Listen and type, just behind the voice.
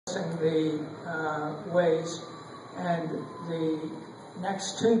the waste, and the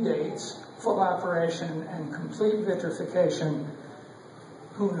next 2 dates, full operation and complete vitrification,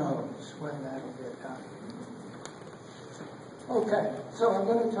 who knows when that'll get done. Okay, so I'm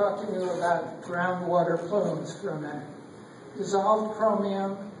going to talk to you about groundwater plumes for a minute. Dissolved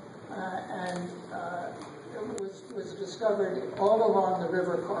chromium, and it was discovered all along the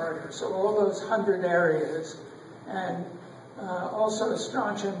river corridor, so all those 100 areas, and also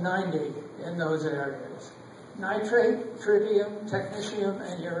strontium-90 in those areas. Nitrate, tritium, technetium,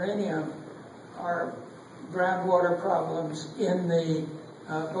 and uranium are groundwater problems in the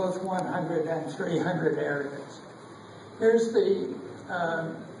both 100 and 300 areas. Here's the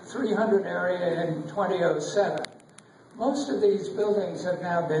 300 area in 2007. Most of these buildings have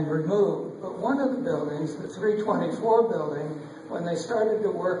now been removed, but one of the buildings, the 324 building, when they started to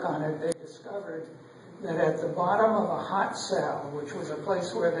work on it, they discovered that at the bottom of a hot cell, which was a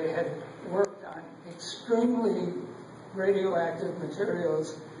place where they had worked on extremely radioactive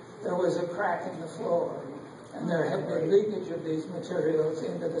materials, there was a crack in the floor, and there had been leakage of these materials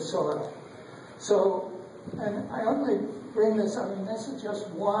into the soil. So, and I only bring this, I mean, this is just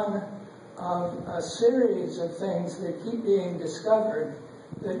one of a series of things that keep being discovered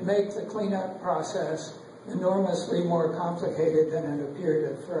that make the cleanup process enormously more complicated than it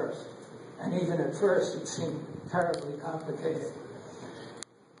appeared at first. And even at first, it seemed terribly complicated.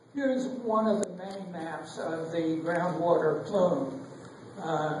 Here's one of the many maps of the groundwater plume,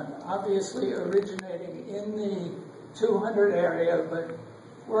 obviously originating in the 200 area, but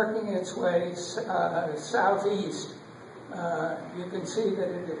working its way southeast. You can see that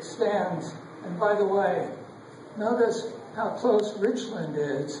it extends. And by the way, notice how close Richland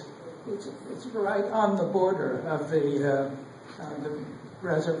is. It's right on the border of the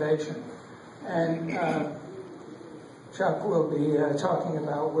reservation. And Chuck will be talking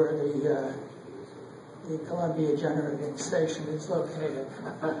about where the Columbia Generating Station is located.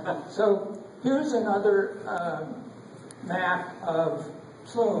 So here's another map of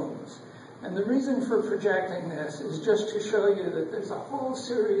plumes. And the reason for projecting this is just to show you that there's a whole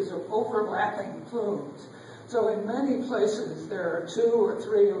series of overlapping plumes. So in many places there are 2 or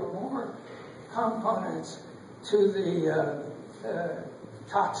 3 or more components to the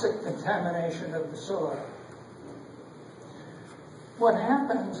toxic contamination of the soil. What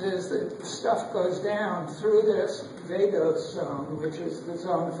happens is that the stuff goes down through this vadose zone, which is the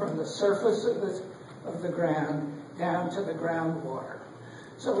zone from the surface of the ground down to the groundwater.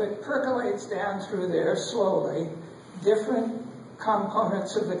 So it percolates down through there slowly. Different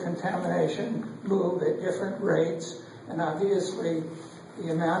components of the contamination move at different rates, and obviously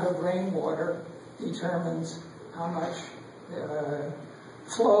the amount of rainwater determines how much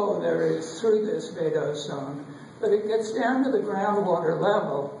flow there is through this vadose zone. But it gets down to the groundwater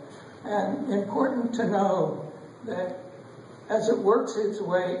level, and important to know that as it works its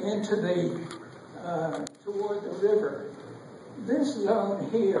way into the toward the river, this zone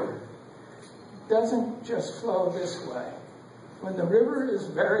here doesn't just flow this way. When the river is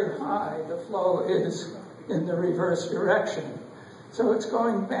very high, the flow is in the reverse direction. So it's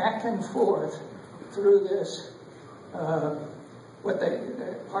going back and forth through this,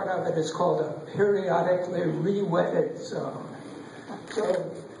 part of it is called a periodically re-wetted zone.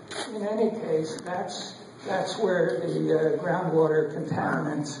 So in any case, that's where the groundwater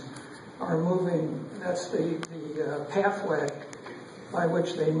contaminants are moving. That's the pathway by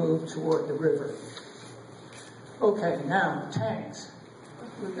which they move toward the river. Okay, now tanks.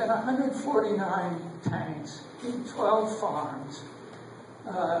 We've got 149 tanks in 12 farms.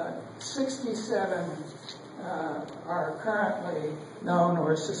 67 are currently known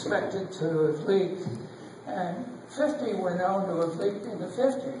or suspected to have leaked, and 50 were known to have leaked in the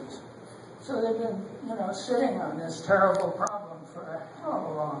 50s. So they've been, sitting on this terrible problem for a hell of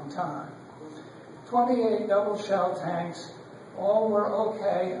a long time. 28 double shell tanks, all were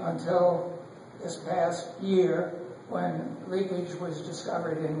okay until this past year when leakage was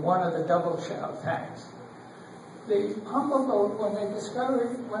discovered in one of the double shell tanks. The pump-a-boat, when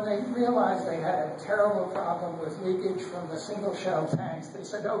they realized they had a terrible problem with leakage from the single shell tanks, they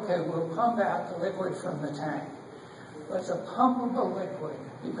said, okay, we'll pump out the liquid from the tank. But the pumpable liquid,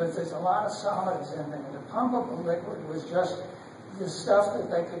 because there's a lot of solids in there, the pumpable liquid was just the stuff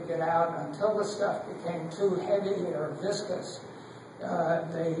that they could get out until the stuff became too heavy or viscous.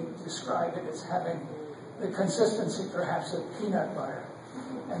 They described it as having the consistency, perhaps, of peanut butter.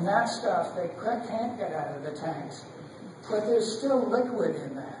 And that stuff they can't get out of the tanks. But there's still liquid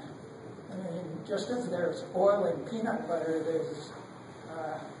in that. I mean, just as there's oil in peanut butter, there's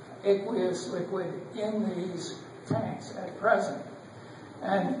aqueous liquid in these tanks at present.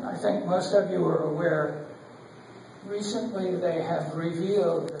 And I think most of you are aware, recently they have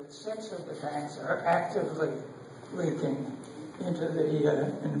revealed that 6 of the tanks are actively leaking into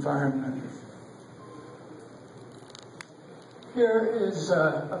the environment. Here is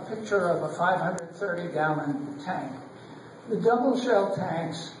a picture of a 530-gallon tank. The double shell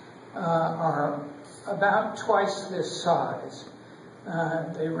tanks are about twice this size.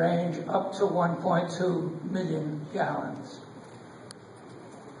 They range up to 1.2 million gallons.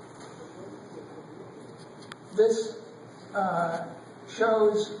 This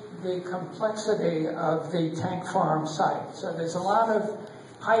shows the complexity of the tank farm site. So there's a lot of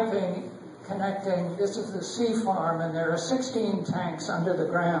piping connecting. This is the sea farm, and there are 16 tanks under the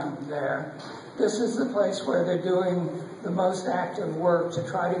ground there. This is the place where they're doing the most active work to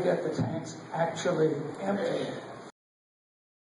try to get the tanks actually empty.